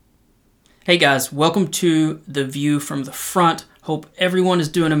Hey guys, welcome to The View from the Front. Hope everyone is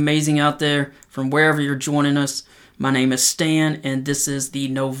doing amazing out there from wherever you're joining us. My name is Stan, and this is the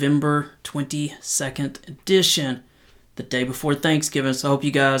November 22nd edition, the day before Thanksgiving. So I hope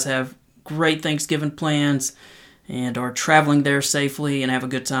you guys have great Thanksgiving plans and are traveling there safely and have a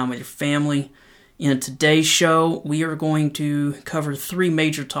good time with your family. In today's show, we are going to cover three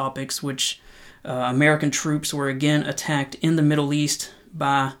major topics, which American troops were again attacked in the Middle East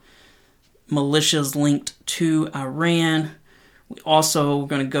by militias linked to Iran. We also are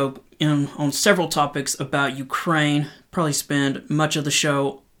going to go in on several topics about Ukraine, probably spend much of the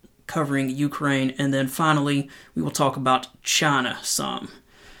show covering Ukraine, and then finally we will talk about China some.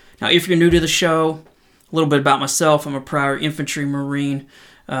 Now, if you're new to the show, a little bit about myself. I'm a prior infantry Marine,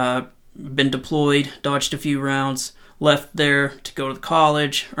 been deployed, dodged a few rounds, left there to go to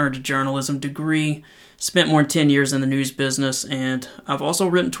college, earned a journalism degree, spent more than 10 years in the news business, and I've also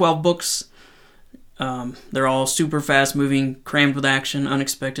written 12 books. They're all super fast moving, crammed with action,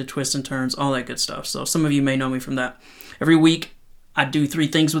 unexpected twists and turns, all that good stuff. So some of you may know me from that. Every week, I do three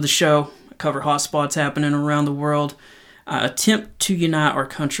things with the show. I cover hot spots happening around the world. I attempt to unite our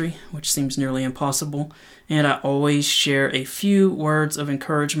country, which seems nearly impossible. And I always share a few words of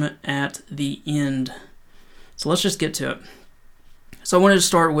encouragement at the end. So let's just get to it. So I wanted to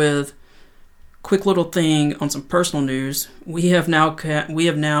start with a quick little thing on some personal news. We have now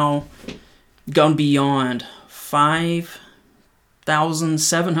gone beyond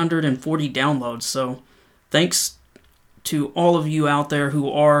 5,740 downloads. So thanks to all of you out there who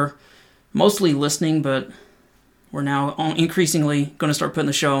are mostly listening, but we're now increasingly going to start putting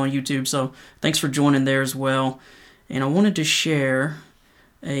the show on YouTube. So thanks for joining there as well. And I wanted to share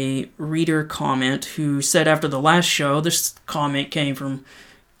a reader comment who said after the last show, this comment came from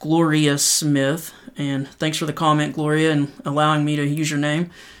Gloria Smith. And thanks for the comment, Gloria, and allowing me to use your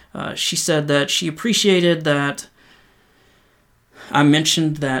name. She said that she appreciated that I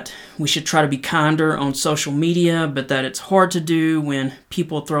mentioned that we should try to be kinder on social media, but that it's hard to do when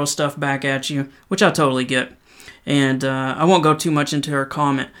people throw stuff back at you, which I totally get. And I won't go too much into her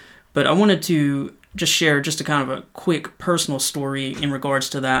comment, but I wanted to just share just a kind of a quick personal story in regards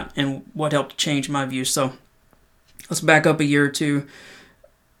to that and what helped change my view. So let's back up a year or two,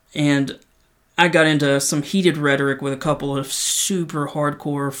 and I got into some heated rhetoric with a couple of super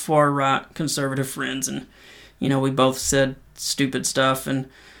hardcore far-right conservative friends, and, we both said stupid stuff, and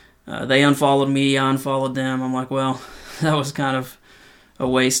they unfollowed me, I unfollowed them. I'm like, well, that was kind of a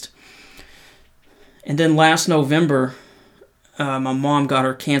waste. And then last November, my mom got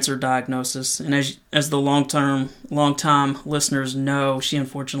her cancer diagnosis, and as the long-time listeners know, she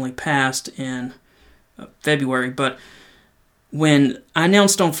unfortunately passed in February, but when I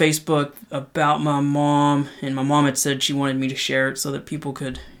announced on Facebook about my mom, and my mom had said she wanted me to share it so that people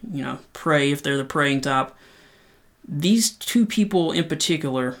could, pray if they're the praying type, these two people in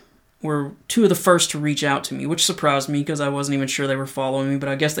particular were two of the first to reach out to me, which surprised me because I wasn't even sure they were following me, but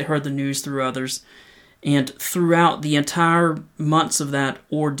I guess they heard the news through others. And throughout the entire months of that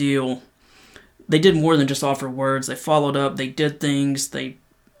ordeal, they did more than just offer words. They followed up, they did things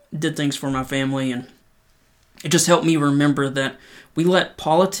for my family, and it just helped me remember that we let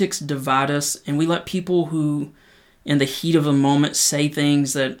politics divide us, and we let people who, in the heat of the moment, say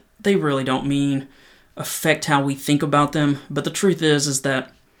things that they really don't mean affect how we think about them. But the truth is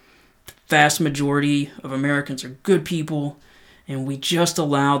that the vast majority of Americans are good people, and we just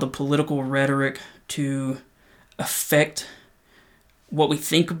allow the political rhetoric to affect what we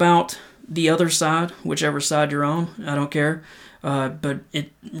think about the other side, whichever side you're on. I don't care. But it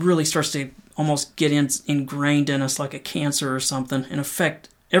really starts to almost get ingrained in us like a cancer or something and affect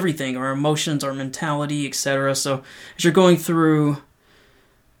everything, our emotions, our mentality, etc. So as you're going through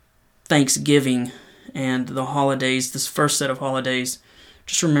Thanksgiving and the holidays, this first set of holidays,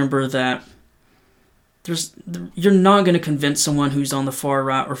 just remember that you're not going to convince someone who's on the far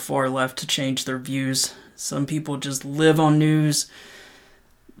right or far left to change their views. Some people just live on news.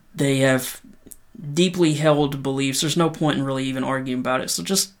 They have deeply held beliefs. There's no point in really even arguing about it. So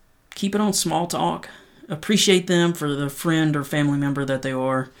just keep it on small talk. Appreciate them for the friend or family member that they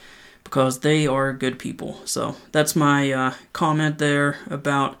are, because they are good people. So that's my comment there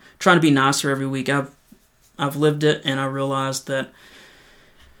about trying to be nicer every week. I've lived it, and I realized that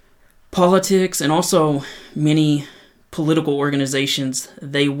politics and also many political organizations,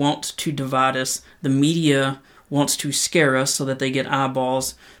 they want to divide us. The media wants to scare us so that they get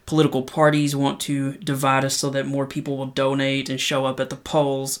eyeballs. Political parties want to divide us so that more people will donate and show up at the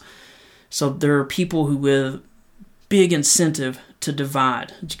polls. So there are people who with big incentive to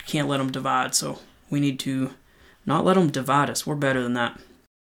divide. You can't let them divide, so we need to not let them divide us. We're better than that.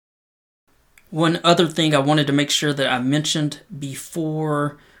 One other thing I wanted to make sure that I mentioned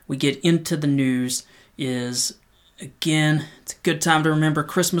before we get into the news is, again, it's a good time to remember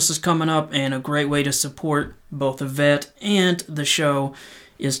Christmas is coming up, and a great way to support both the vet and the show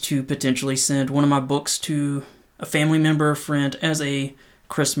is to potentially send one of my books to a family member or friend as a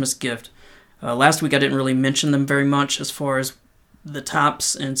Christmas gift. Last week I didn't really mention them very much as far as the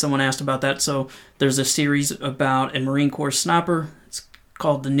tops, and someone asked about that. So there's a series about a Marine Corps sniper. It's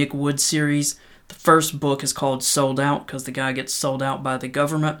called the Nick Wood series. The first book is called Sold Out because the guy gets sold out by the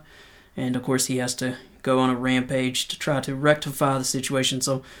government, and of course he has to go on a rampage to try to rectify the situation.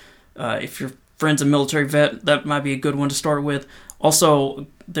 So if your friend's a military vet, that might be a good one to start with. Also,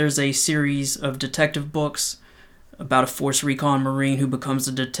 there's a series of detective books about a Force Recon Marine who becomes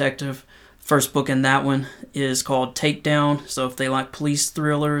a detective. First book in that one is called Takedown. So if they like police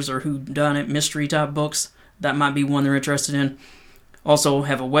thrillers or whodunit mystery type books, that might be one they're interested in. Also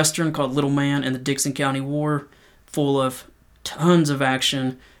have a Western called Little Man and the Dixon County War, full of tons of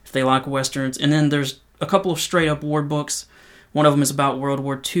action if they like Westerns. And then there's a couple of straight up war books. One of them is about World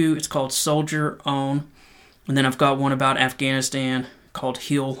War II. It's called Soldier On. And then I've got one about Afghanistan called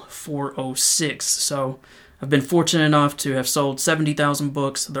Hill 406. So I've been fortunate enough to have sold 70,000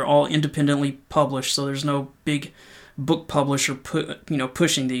 books. They're all independently published, so there's no big book publisher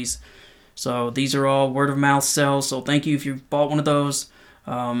pushing these. So these are all word of mouth sales. So thank you if you've bought one of those.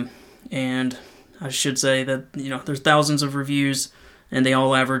 And I should say that there's thousands of reviews, and they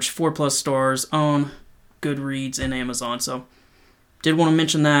all average 4+ stars on Goodreads and Amazon. So did want to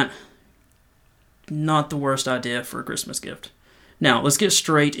mention that. Not the worst idea for a Christmas gift. Now let's get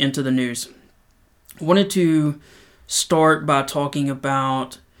straight into the news. I wanted to start by talking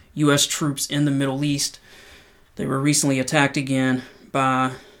about U.S. troops in the Middle East. They were recently attacked again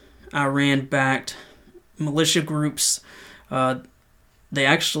by Iran-backed militia groups. They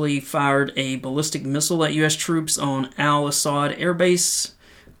actually fired a ballistic missile at U.S. troops on Al-Assad Air Base.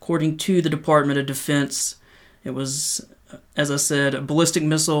 According to the Department of Defense, it was, as I said, a ballistic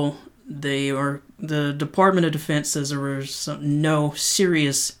missile. The Department of Defense says there were no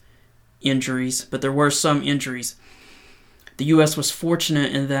serious injuries, but there were some injuries. The U.S. was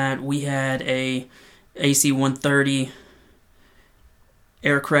fortunate in that we had a AC-130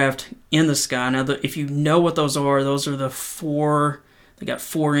 aircraft in the sky. Now, if you know what those are the four. They got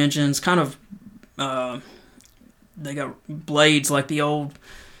 4 engines, kind of. They got blades like the old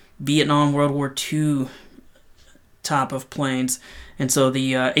Vietnam World War II type of planes, and so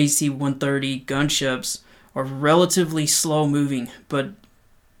the AC-130 gunships are relatively slow moving, but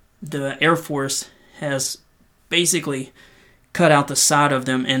the Air Force has basically cut out the side of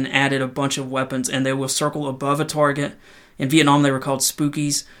them and added a bunch of weapons, and they will circle above a target. In Vietnam, they were called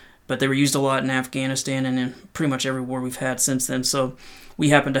Spookies, but they were used a lot in Afghanistan and in pretty much every war we've had since then. So we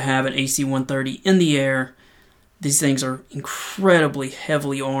happen to have an AC-130 in the air. These things are incredibly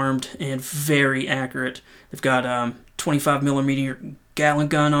heavily armed and very accurate. They've got 25 millimeter Gatling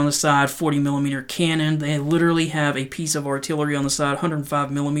gun on the side, 40 millimeter cannon. They literally have a piece of artillery on the side, 105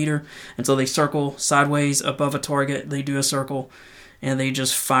 millimeter, and so they circle sideways above a target. They do a circle, and they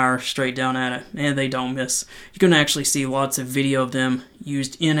just fire straight down at it, and they don't miss. You can actually see lots of video of them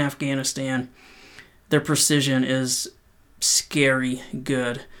used in Afghanistan. Their precision is scary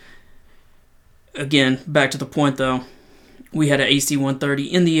good. Again, back to the point though, we had an AC-130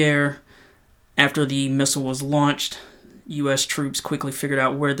 in the air. After the missile was launched, U.S. troops quickly figured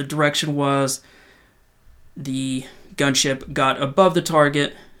out where the direction was. The gunship got above the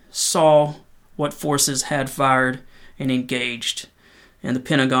target, saw what forces had fired, and engaged. And the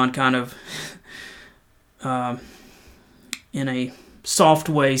Pentagon kind of, in a soft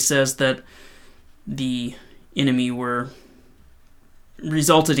way, says that the enemy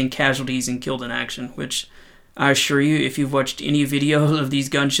resulted in casualties and killed in action, which I assure you, if you've watched any videos of these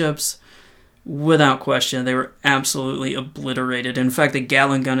gunships, without question, they were absolutely obliterated. In fact, the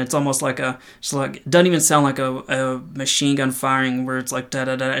Gatling gun, it's almost like it doesn't even sound like a machine gun firing where it's like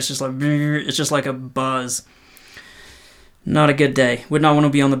da-da-da. It's just like a buzz. Not a good day. Would not want to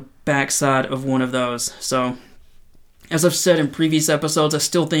be on the backside of one of those. So, as I've said in previous episodes, I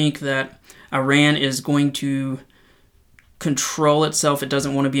still think that Iran is going to control itself. It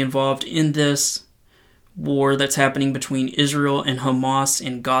doesn't want to be involved in this war that's happening between Israel and Hamas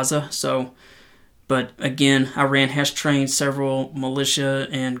in Gaza. But again, Iran has trained several militia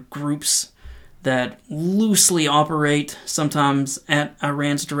and groups that loosely operate, sometimes at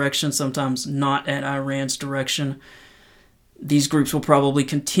Iran's direction, sometimes not at Iran's direction. These groups will probably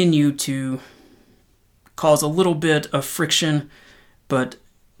continue to cause a little bit of friction, but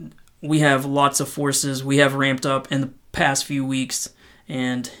we have lots of forces we have ramped up in the past few weeks,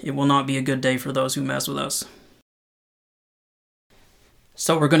 and it will not be a good day for those who mess with us.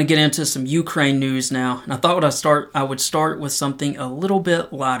 So we're going to get into some Ukraine news now, and I thought I would start with something a little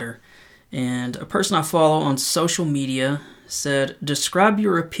bit lighter. And a person I follow on social media said, describe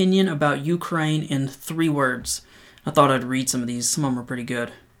your opinion about Ukraine in 3 words. I thought I'd read some of these. Some of them are pretty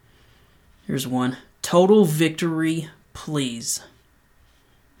good. Here's one. Total victory, please.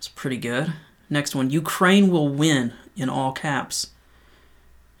 It's pretty good. Next one. Ukraine will win, in all caps.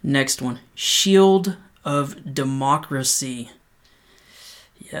 Next one. Shield of democracy.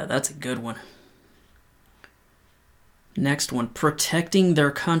 Yeah, that's a good one. Next one. Protecting their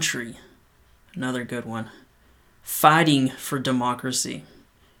country. Another good one. Fighting for democracy.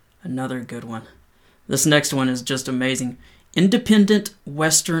 Another good one. This next one is just amazing. Independent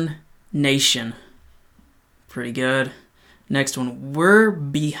Western nation. Pretty good. Next one. We're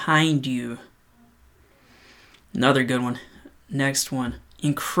behind you. Another good one. Next one.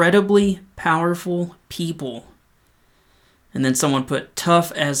 Incredibly powerful people. And then someone put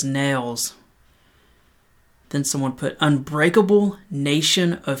tough as nails. Then someone put unbreakable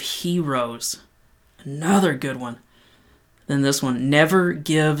nation of heroes. Another good one. Then this one, never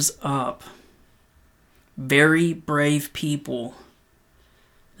gives up. Very brave people.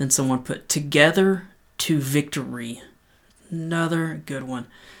 Then someone put together to victory. Another good one.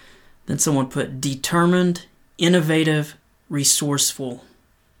 Then someone put determined, innovative, resourceful.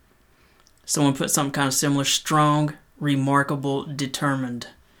 Someone put something kind of similar, strong, remarkable, determined.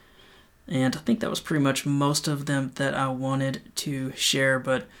 And I think that was pretty much most of them that I wanted to share.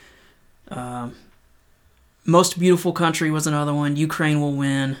 But most beautiful country was another one. Ukraine will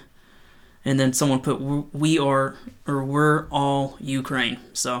win. And then someone put we're all Ukraine.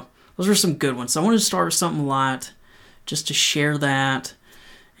 So those are some good ones. So I wanted to start with something light just to share that.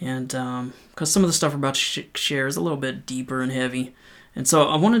 And because some of the stuff we're about to share is a little bit deeper and heavy. And so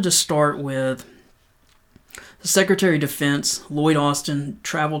I wanted to start with the Secretary of Defense, Lloyd Austin,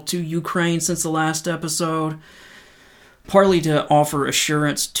 traveled to Ukraine since the last episode, partly to offer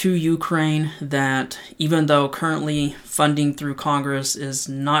assurance to Ukraine that even though currently funding through Congress is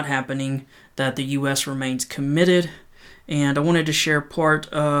not happening, that the U.S. remains committed. And I wanted to share part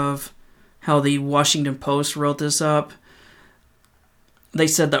of how the Washington Post wrote this up. They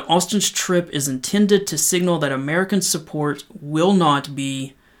said that Austin's trip is intended to signal that American support will not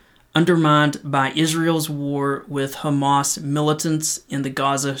be undermined by Israel's war with Hamas militants in the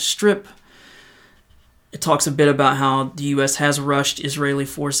Gaza Strip. It talks a bit about how the U.S. has rushed Israeli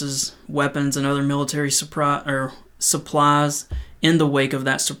forces, weapons, and other military supplies in the wake of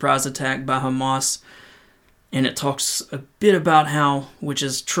that surprise attack by Hamas. And it talks a bit about how, which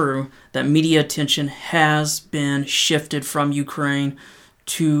is true, that media attention has been shifted from Ukraine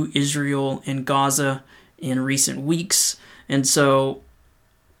to Israel and Gaza in recent weeks. And so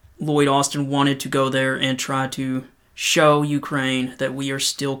Lloyd Austin wanted to go there and try to show Ukraine that we are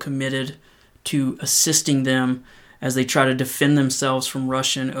still committed to assisting them as they try to defend themselves from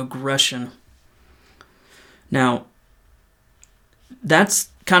Russian aggression. Now, that's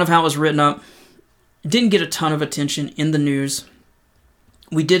kind of how it was written up. It didn't get a ton of attention in the news.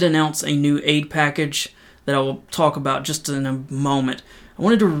 We did announce a new aid package that I will talk about just in a moment. I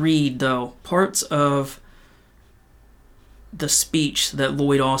wanted to read, though, parts of the speech that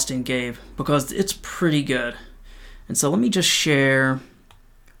Lloyd Austin gave because it's pretty good. And so let me just share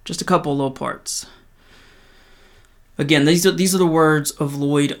just a couple little parts. Again, these are the words of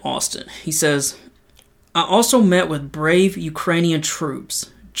Lloyd Austin. He says, I also met with brave Ukrainian troops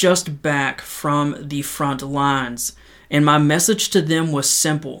just back from the front lines, and my message to them was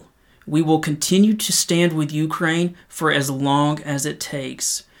simple. We will continue to stand with Ukraine for as long as it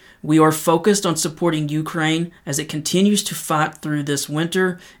takes. We are focused on supporting Ukraine as it continues to fight through this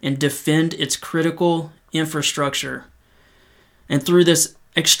winter and defend its critical infrastructure. And through this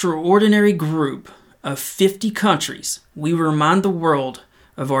extraordinary group of 50 countries, we remind the world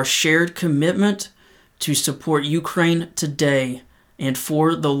of our shared commitment to support Ukraine today and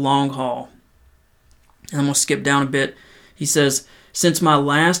for the long haul. And I'm going to skip down a bit. He says, since my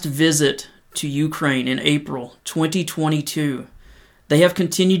last visit to Ukraine in April 2022, they have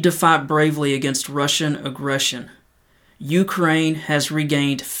continued to fight bravely against Russian aggression. Ukraine has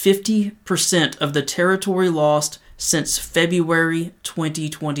regained 50% of the territory lost since February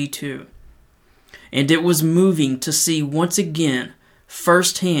 2022. And it was moving to see once again,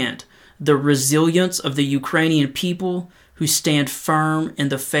 firsthand, the resilience of the Ukrainian people who stand firm in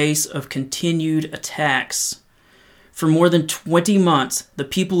the face of continued attacks. For more than 20 months, the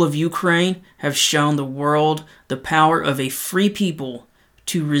people of Ukraine have shown the world the power of a free people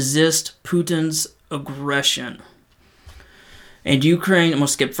to resist Putin's aggression. And Ukraine, I'm going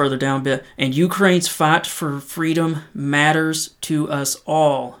to skip further down a bit, and Ukraine's fight for freedom matters to us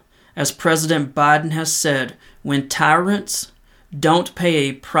all. As President Biden has said, when tyrants don't pay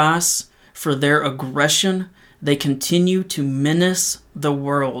a price for their aggression, they continue to menace the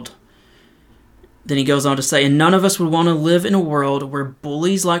world. Then he goes on to say, and none of us would want to live in a world where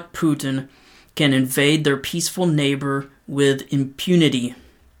bullies like Putin can invade their peaceful neighbor with impunity.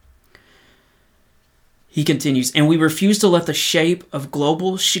 He continues, and we refuse to let the shape of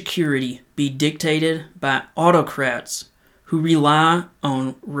global security be dictated by autocrats who rely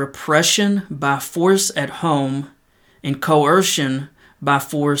on repression by force at home and coercion by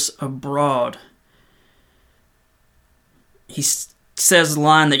force abroad. He says a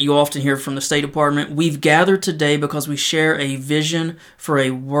line that you often hear from the State Department, we've gathered today because we share a vision for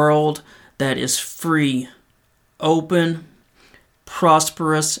a world that is free, open,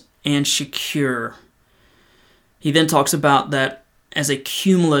 prosperous, and secure. He then talks about that as a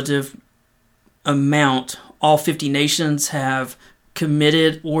cumulative amount, all 50 nations have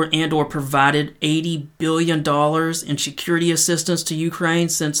committed or provided $80 billion in security assistance to Ukraine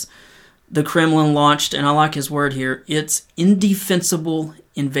since the Kremlin launched, and I like his word here, its indefensible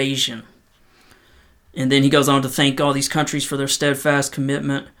invasion. And then he goes on to thank all these countries for their steadfast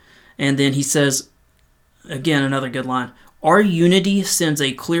commitment. And then he says, again, another good line, our unity sends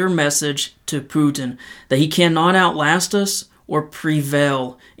a clear message to Putin that he cannot outlast us or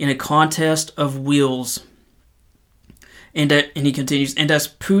prevail in a contest of wills. And he continues, and as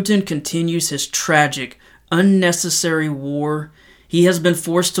Putin continues his tragic, unnecessary war, he has been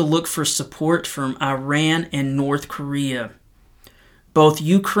forced to look for support from Iran and North Korea. Both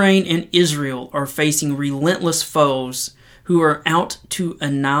Ukraine and Israel are facing relentless foes who are out to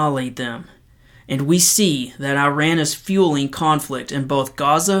annihilate them. And we see that Iran is fueling conflict in both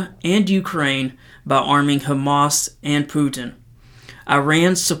Gaza and Ukraine by arming Hamas and Putin.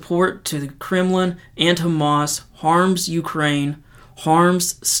 Iran's support to the Kremlin and Hamas harms Ukraine,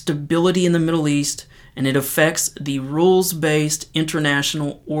 harms stability in the Middle East, and it affects the rules-based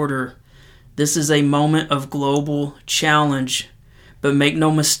international order. This is a moment of global challenge. But make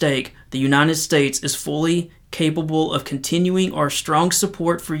no mistake, the United States is fully capable of continuing our strong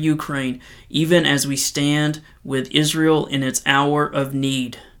support for Ukraine, even as we stand with Israel in its hour of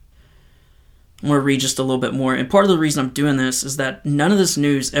need. I'm going to read just a little bit more. And part of the reason I'm doing this is that none of this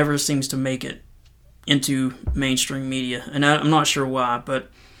news ever seems to make it into mainstream media. And I'm not sure why, but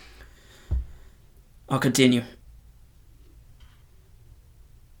I'll continue.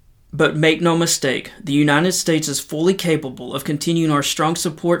 But make no mistake, the United States is fully capable of continuing our strong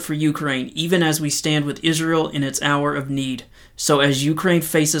support for Ukraine, even as we stand with Israel in its hour of need. So as Ukraine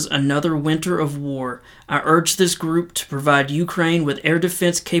faces another winter of war, I urge this group to provide Ukraine with air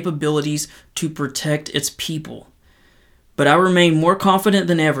defense capabilities to protect its people. But I remain more confident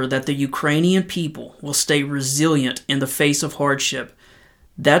than ever that the Ukrainian people will stay resilient in the face of hardship.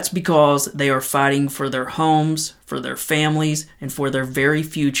 That's because they are fighting for their homes, for their families, and for their very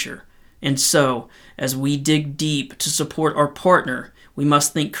future. And so, as we dig deep to support our partner, we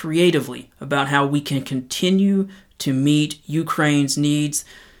must think creatively about how we can continue to meet Ukraine's needs.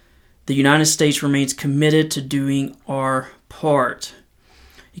 The United States remains committed to doing our part.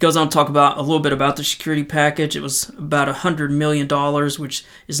 He goes on to talk about a little bit about the security package. It was about $100 million, which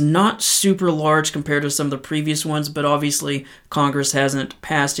is not super large compared to some of the previous ones, but obviously Congress hasn't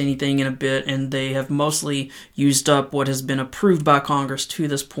passed anything in a bit, and they have mostly used up what has been approved by Congress to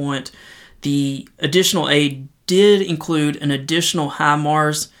this point. The additional aid did include an additional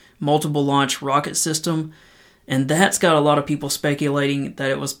HIMARS multiple launch rocket system, and that's got a lot of people speculating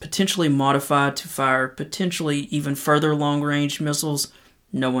that it was potentially modified to fire potentially even further long-range missiles.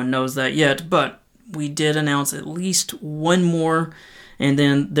 No one knows that yet, but we did announce at least one more, and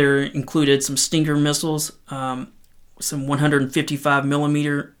then there included some Stinger missiles, some 155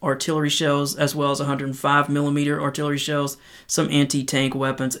 millimeter artillery shells, as well as 105 millimeter artillery shells, some anti-tank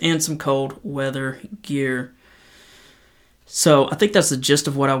weapons, and some cold weather gear. So I think that's the gist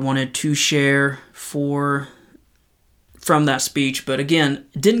of what I wanted to share from that speech. But again,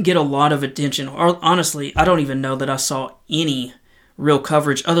 it didn't get a lot of attention. Honestly, I don't even know that I saw any real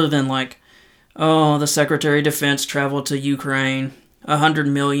coverage other than the Secretary of Defense traveled to Ukraine, $100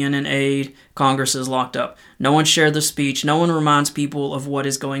 million in aid, Congress is locked up. No one shared the speech. No one reminds people of what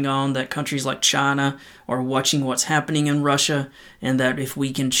is going on, that countries like China are watching what's happening in Russia, and that if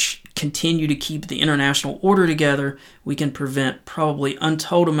we can continue to keep the international order together, we can prevent probably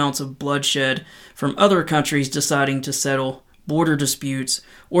untold amounts of bloodshed from other countries deciding to settle border disputes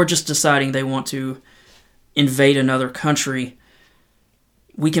or just deciding they want to invade another country.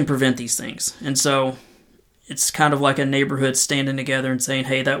 We can prevent these things. And so it's kind of like a neighborhood standing together and saying,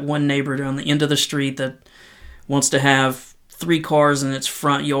 hey, that one neighbor on the end of the street that wants to have 3 cars in its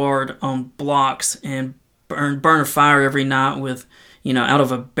front yard on blocks and burn a fire every night with, out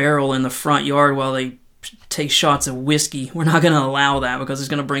of a barrel in the front yard while they take shots of whiskey. We're not going to allow that because it's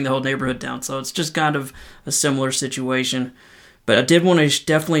going to bring the whole neighborhood down. So it's just kind of a similar situation. But I did want to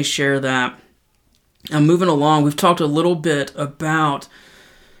definitely share that. I'm moving along. We've talked a little bit about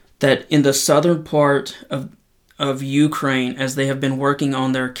that in the southern part of Ukraine, as they have been working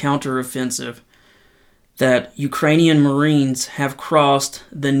on their counteroffensive, that Ukrainian Marines have crossed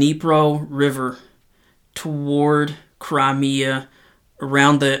the Dnipro River toward Crimea,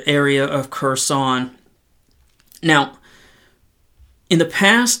 around the area of Kherson. Now, in the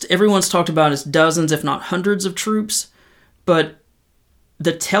past, everyone's talked about as dozens, if not hundreds of troops, but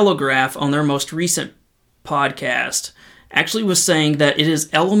the Telegraph, on their most recent podcast, actually was saying that it is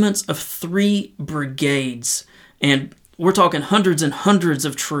elements of 3 brigades, and we're talking hundreds and hundreds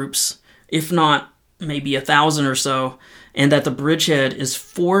of troops, if not maybe 1,000 or so, and that the bridgehead is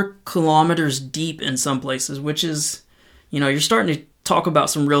 4 kilometers deep in some places, which is, you're starting to talk about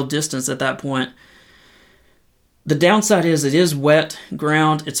some real distance at that point. The downside is it is wet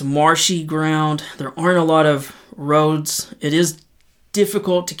ground, it's marshy ground, there aren't a lot of roads. It is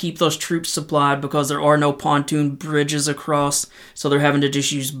difficult to keep those troops supplied because there are no pontoon bridges across, so they're having to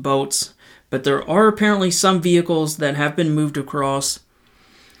just use boats. But there are apparently some vehicles that have been moved across.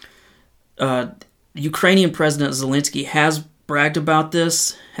 Ukrainian President Zelensky has bragged about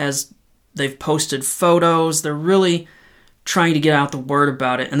this. They've posted photos. They're really trying to get out the word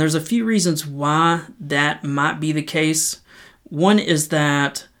about it. And there's a few reasons why that might be the case. One is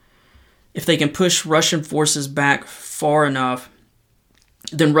that if they can push Russian forces back far enough,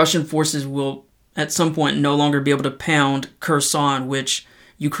 then Russian forces will at some point no longer be able to pound Kherson, which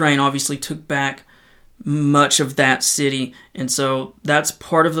Ukraine obviously took back much of that city. And so that's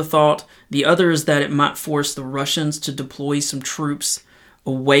part of the thought. The other is that it might force the Russians to deploy some troops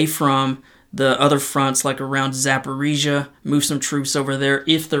away from the other fronts, like around Zaporizhia, move some troops over there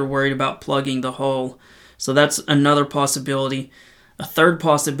if they're worried about plugging the hole. So that's another possibility. A third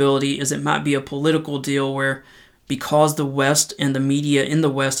possibility is it might be a political deal where, because the West and the media in the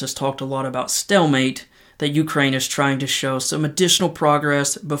West has talked a lot about stalemate, that Ukraine is trying to show some additional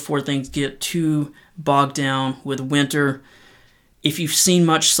progress before things get too bogged down with winter. If you've seen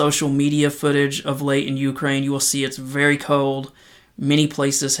much social media footage of late in Ukraine, you will see it's very cold. Many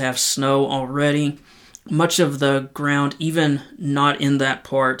places have snow already. Much of the ground, even not in that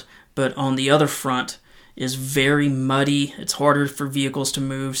part, but on the other front, is very muddy. It's harder for vehicles to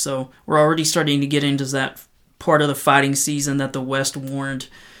move, so we're already starting to get into that part of the fighting season that the West warned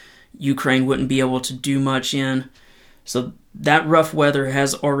Ukraine wouldn't be able to do much in. So that rough weather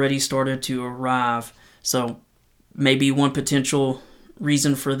has already started to arrive. So maybe one potential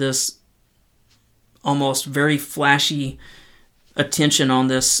reason for this almost very flashy attention on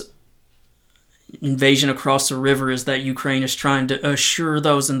this invasion across the river is that Ukraine is trying to assure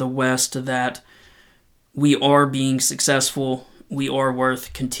those in the West that we are being successful, we are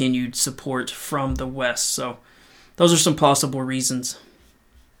worth continued support from the West. So those are some possible reasons.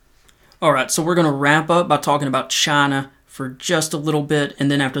 All right, so we're going to wrap up by talking about China for just a little bit,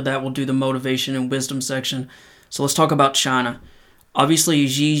 and then after that we'll do the motivation and wisdom section. So let's talk about China. Obviously,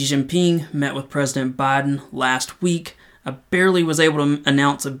 Xi Jinping met with President Biden last week. I barely was able to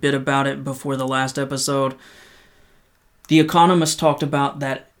announce a bit about it before the last episode. The Economist talked about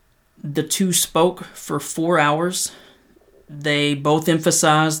that the two spoke for 4 hours. They both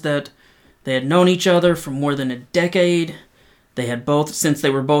emphasized that they had known each other for more than a decade. They had both, since they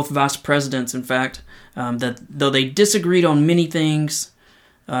were both vice presidents, in fact, that though they disagreed on many things,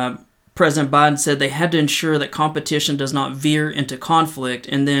 President Biden said they had to ensure that competition does not veer into conflict.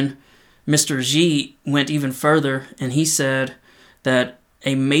 And then Mr. Xi went even further, and he said that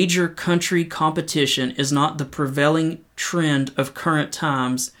a major country competition is not the prevailing trend of current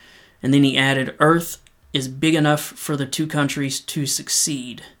times. And then he added, Earth is big enough for the two countries to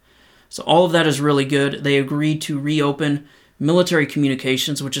succeed. So all of that is really good. They agreed to reopen military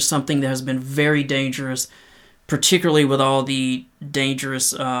communications, which is something that has been very dangerous, particularly with all the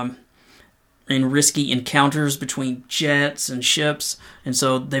dangerous and risky encounters between jets and ships. And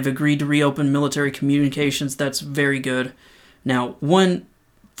so they've agreed to reopen military communications. That's very good. Now, one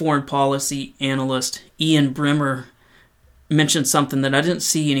foreign policy analyst, Ian Bremmer, mentioned something that I didn't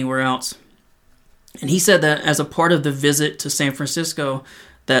see anywhere else. And he said that as a part of the visit to San Francisco,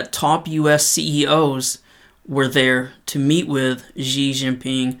 that top U.S. CEOs were there to meet with Xi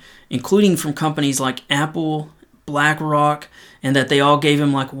Jinping, including from companies like Apple, BlackRock, and that they all gave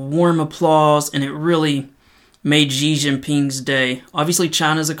him like warm applause, and it really made Xi Jinping's day. Obviously,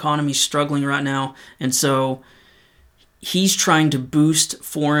 China's economy is struggling right now, and so he's trying to boost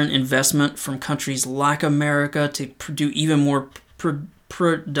foreign investment from countries like America to do even more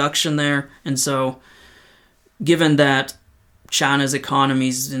production there. And so, given that China's economy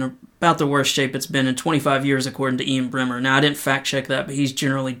is in about the worst shape it's been in 25 years, according to Ian Bremmer. Now, I didn't fact check that, but he's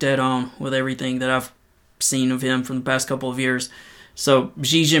generally dead on with everything that I've seen of him from the past couple of years. So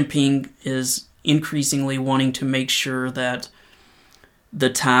Xi Jinping is increasingly wanting to make sure that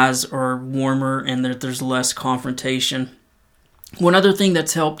the ties are warmer and that there's less confrontation. One other thing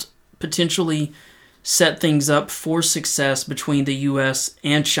that's helped potentially set things up for success between the U.S.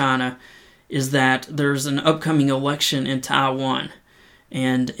 and China is that there's an upcoming election in Taiwan.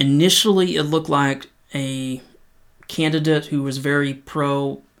 And initially it looked like a candidate who was very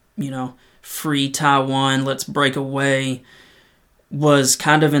pro, free Taiwan, let's break away, was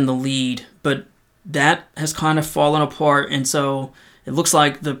kind of in the lead. But that has kind of fallen apart, and so it looks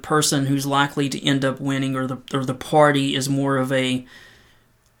like the person who's likely to end up winning or the party is more of a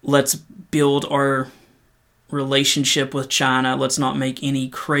let's build our relationship with China, let's not make any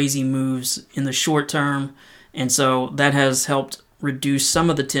crazy moves in the short term. And so that has helped reduce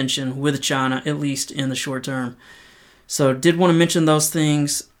some of the tension with China, at least in the short term. So did want to mention those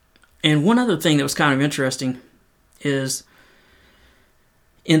things. And one other thing that was kind of interesting is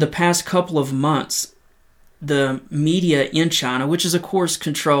in the past couple of months, the media in China, which is of course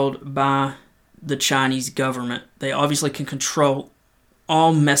controlled by the Chinese government, they obviously can control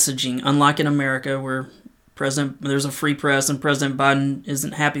all messaging, unlike in America where there's a free press and President Biden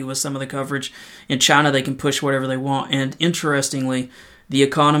isn't happy with some of the coverage. In China, they can push whatever they want. And interestingly, The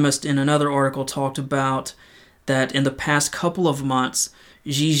Economist in another article talked about that in the past couple of months,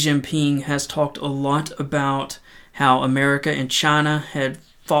 Xi Jinping has talked a lot about how America and China had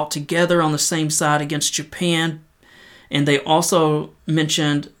fought together on the same side against Japan. And they also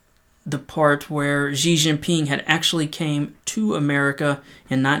mentioned the part where Xi Jinping had actually came to America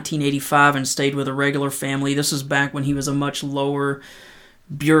in 1985 and stayed with a regular family. This was back when he was a much lower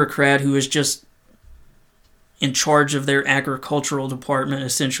bureaucrat who was just in charge of their agricultural department,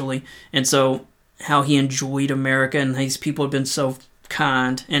 essentially. And so how he enjoyed America, and these people had been so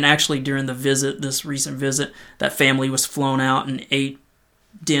kind. And actually during the visit, this recent visit, that family was flown out and ate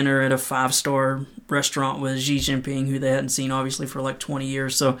dinner at a 5-star restaurant with Xi Jinping, who they hadn't seen obviously for like 20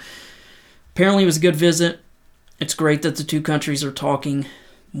 years. So apparently it was a good visit. It's great that the two countries are talking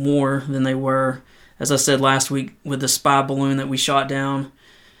more than they were. As I said last week with the spy balloon that we shot down,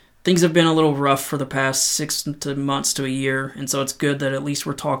 things have been a little rough for the past 6 months to a year, and so it's good that at least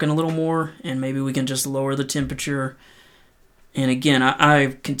we're talking a little more, and maybe we can just lower the temperature. And again,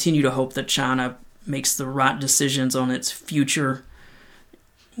 I continue to hope that China makes the right decisions on its future,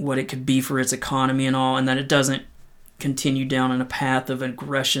 what it could be for its economy and all, and that it doesn't continue down in a path of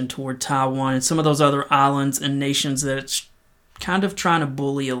aggression toward Taiwan and some of those other islands and nations that it's kind of trying to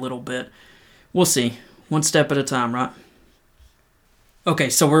bully a little bit. We'll see. One step at a time, right?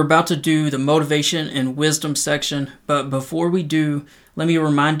 Okay, so we're about to do the motivation and wisdom section, but before we do, let me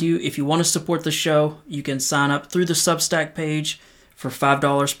remind you, if you want to support the show, you can sign up through the Substack page for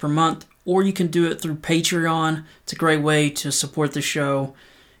 $5 per month, or you can do it through Patreon. It's a great way to support the show.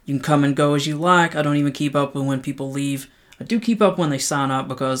 You can come and go as you like. I don't even keep up with when people leave. I do keep up when they sign up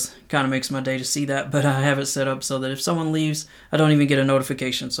because it kind of makes my day to see that, but I have it set up so that if someone leaves, I don't even get a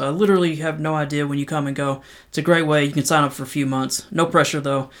notification. So I literally have no idea when you come and go. It's a great way. You can sign up for a few months. No pressure,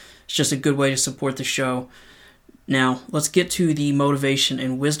 though. It's just a good way to support the show. Now, let's get to the motivation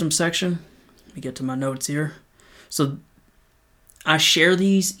and wisdom section. Let me get to my notes here. So I share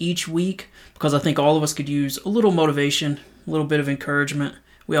these each week because I think all of us could use a little motivation, a little bit of encouragement.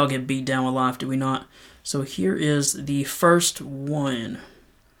 We all get beat down with life, do we not? So here is the first one.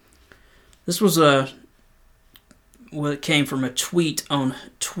 This was what came from a tweet on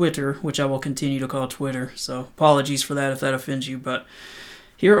Twitter, which I will continue to call Twitter. So apologies for that if that offends you. But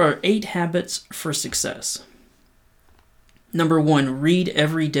here are 8 habits for success. Number 1, read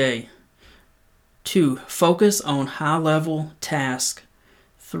every day. 2, focus on high-level tasks.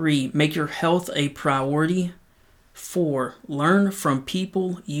 3, make your health a priority. 4, learn from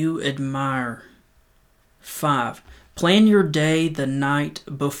people you admire. 5, plan your day the night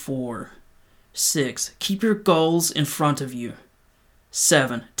before. 6, keep your goals in front of you.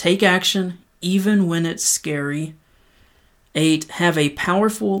 7, take action even when it's scary. 8, have a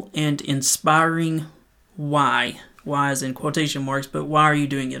powerful and inspiring why. Why is in quotation marks, but why are you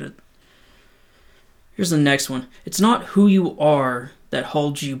doing it? Here's the next one. It's not who you are that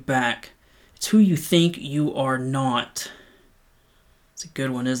holds you back. It's who you think you are not. It's a good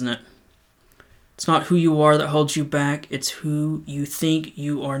one, isn't it? It's not who you are that holds you back. It's who you think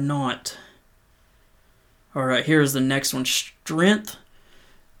you are not. All right, here's the next one. Strength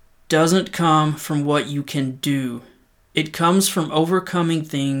doesn't come from what you can do. It comes from overcoming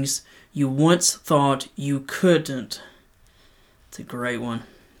things you once thought you couldn't. It's a great one.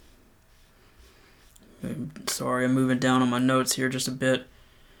 Sorry, I'm moving down on my notes here just a bit.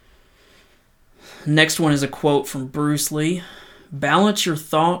 Next one is a quote from Bruce Lee. Balance your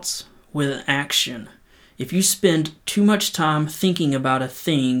thoughts with action. If you spend too much time thinking about a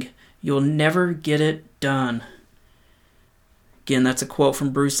thing, you'll never get it done. Again, that's a quote from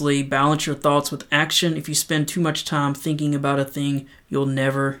Bruce Lee. Balance your thoughts with action. If you spend too much time thinking about a thing, you'll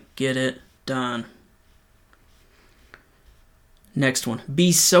never get it done. Next one.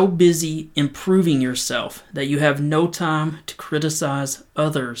 Be so busy improving yourself that you have no time to criticize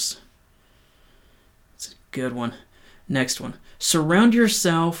others. That's a good one. Next one. Surround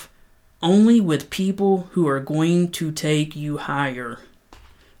yourself only with people who are going to take you higher.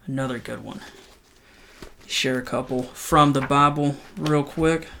 Another good one. Share a couple from the Bible real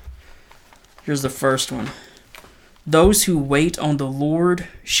quick. Here's the first one. Those who wait on the Lord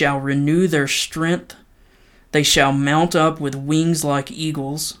shall renew their strength. They shall mount up with wings like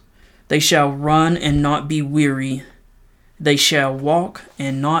eagles. They shall run and not be weary. They shall walk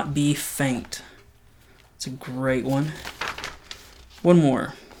and not be faint. It's a great one. One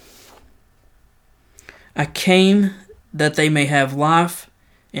more. I came that they may have life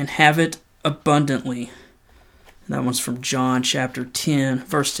and have it abundantly. And that one's from John chapter 10,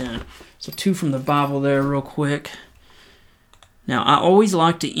 verse 10. So 2 from the Bible there real quick. Now, I always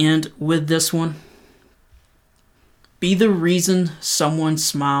like to end with this one. Be the reason someone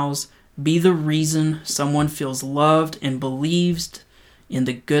smiles. Be the reason someone feels loved and believes in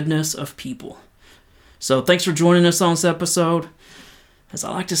the goodness of people. So thanks for joining us on this episode. As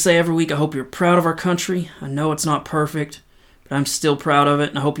I like to say every week, I hope you're proud of our country. I know it's not perfect, but I'm still proud of it,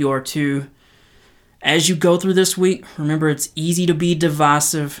 and I hope you are too. As you go through this week, remember it's easy to be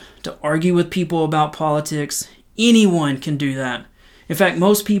divisive, to argue with people about politics. Anyone can do that. In fact,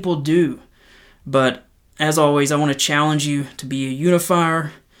 most people do. But as always, I want to challenge you to be a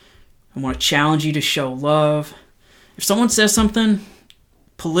unifier. I want to challenge you to show love. If someone says something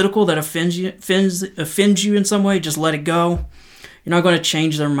political that offends you in some way, just let it go. You're not going to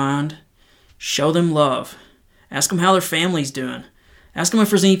change their mind. Show them love. Ask them how their family's doing. Ask them if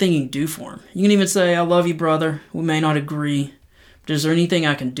there's anything you can do for them. You can even say, I love you, brother. We may not agree, but is there anything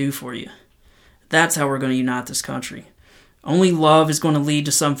I can do for you? That's how we're going to unite this country. Only love is going to lead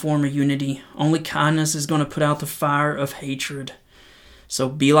to some form of unity. Only kindness is going to put out the fire of hatred. So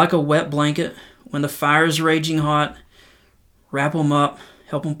be like a wet blanket. When the fire is raging hot, wrap them up,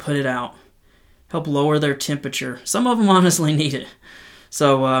 help them put it out. Help lower their temperature. Some of them honestly need it.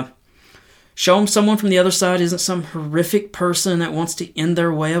 So show them someone from the other side isn't some horrific person that wants to end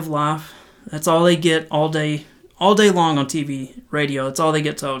their way of life. That's all they get all day long on TV, radio. That's all they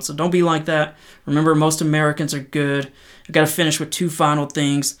get told. So don't be like that. Remember, most Americans are good. I've got to finish with 2 final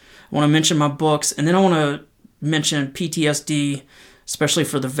things. I want to mention my books, and then I want to mention PTSD, especially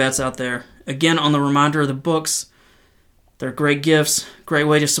for the vets out there. Again, on the reminder of the books, they're great gifts, great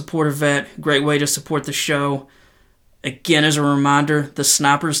way to support a vet, great way to support the show. Again, as a reminder, the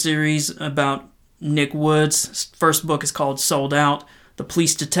Sniper series about Nick Woods, first book is called Sold Out. The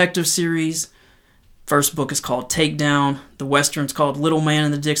Police Detective series, first book is called Takedown. The Western's called Little Man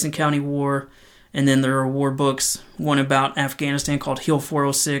in the Dixon County War. And then there are war books, one about Afghanistan called Hill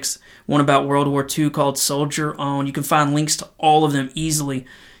 406, one about World War II called Soldier On. You can find links to all of them easily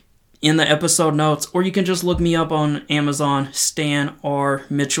in the episode notes, or you can just look me up on Amazon, Stan R.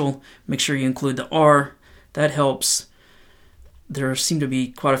 Mitchell. Make sure you include the R. That helps. There seem to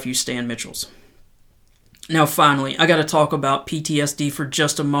be quite a few Stan Mitchells. Now finally, I got to talk about PTSD for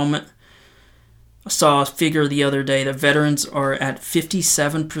just a moment. I saw a figure the other day that veterans are at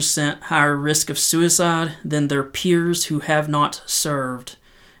 57% higher risk of suicide than their peers who have not served.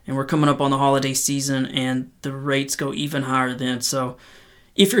 And we're coming up on the holiday season, and the rates go even higher then. So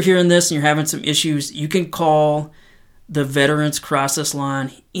if you're hearing this and you're having some issues, you can call the Veterans Crisis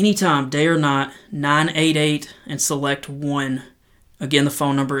Line anytime, day or night, 988 and select 1. Again, the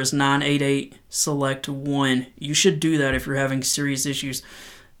phone number is 988, select 1. You should do that if you're having serious issues.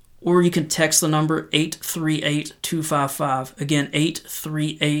 Or you can text the number 838-255. Again,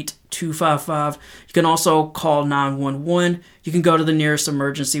 838-255. You can also call 911. You can go to the nearest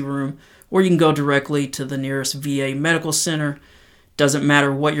emergency room, or you can go directly to the nearest VA medical center. Doesn't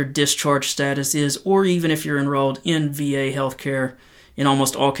matter what your discharge status is, or even if you're enrolled in VA healthcare. In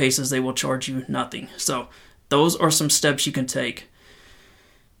almost all cases, they will charge you nothing. So those are some steps you can take.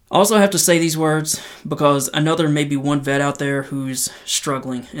 I also have to say these words because I know there may be one vet out there who's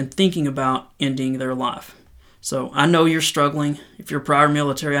struggling and thinking about ending their life. So I know you're struggling. If you're prior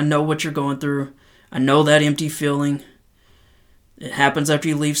military, I know what you're going through. I know that empty feeling. It happens after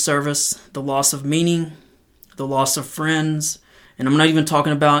you leave service. The loss of meaning, the loss of friends. And I'm not even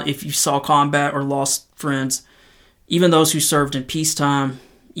talking about if you saw combat or lost friends. Even those who served in peacetime,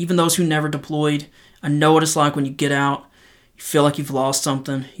 even those who never deployed. I know what it's like when you get out. You feel like you've lost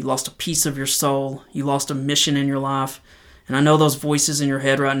something. You lost a piece of your soul. You lost a mission in your life. And I know those voices in your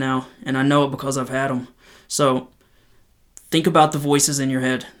head right now. And I know it because I've had them. So think about the voices in your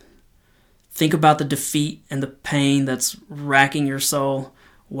head. Think about the defeat and the pain that's racking your soul.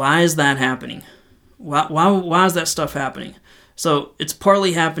 Why is that happening? Why is that stuff happening? So it's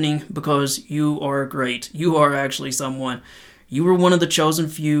partly happening because you are great. You are actually someone. You were one of the chosen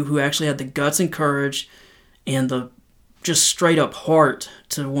few who actually had the guts and courage and the just straight up heart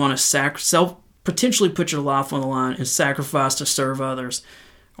to want to potentially put your life on the line and sacrifice to serve others.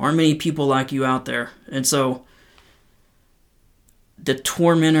 Aren't many people like you out there. And so the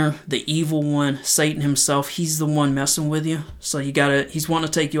tormentor, the evil one, Satan himself, he's the one messing with you. So he's wanting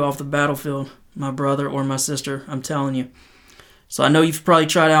to take you off the battlefield, my brother or my sister, I'm telling you. So I know you've probably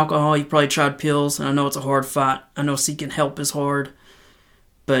tried alcohol, you've probably tried pills, and I know it's a hard fight. I know seeking help is hard,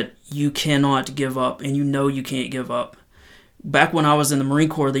 but you cannot give up, and you know you can't give up. Back when I was in the Marine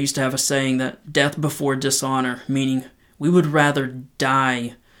Corps, they used to have a saying that death before dishonor, meaning we would rather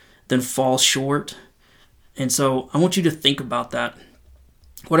die than fall short. And so I want you to think about that.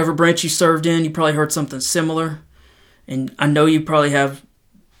 Whatever branch you served in, you probably heard something similar. And I know you probably have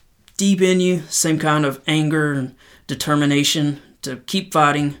deep in you same kind of anger and determination to keep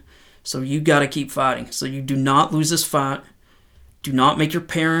fighting. So you got to keep fighting. So you do not lose this fight. Do not make your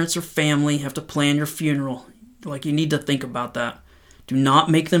parents or family have to plan your funeral. Like, you need to think about that. Do not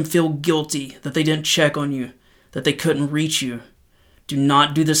make them feel guilty that they didn't check on you, that they couldn't reach you. Do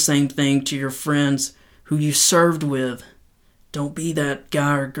not do the same thing to your friends who you served with. Don't be that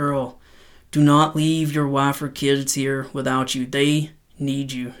guy or girl. Do not leave your wife or kids here without you. They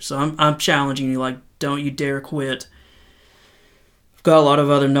need you. So I'm challenging you, like, don't you dare quit. I've got a lot of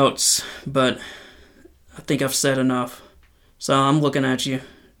other notes, but I think I've said enough. So I'm looking at you,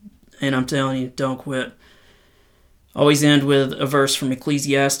 and I'm telling you, don't quit. Always end with a verse from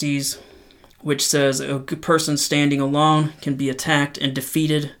Ecclesiastes, which says, a good person standing alone can be attacked and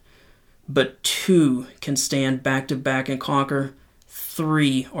defeated, but two can stand back to back and conquer.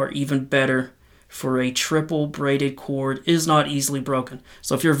 Three are even better, for a triple braided cord is not easily broken.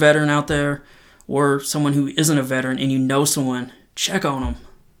 So if you're a veteran out there, or someone who isn't a veteran, and you know someone, check on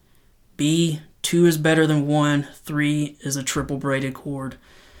them. Two is better than one. Three is a triple braided cord.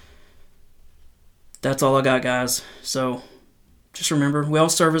 That's all I got, guys. So just remember, we all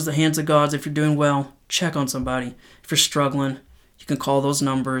serve as the hands of God. If you're doing well, check on somebody. If you're struggling, you can call those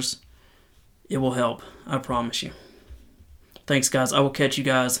numbers. It will help. I promise you. Thanks, guys. I will catch you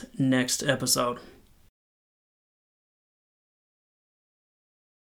guys next episode.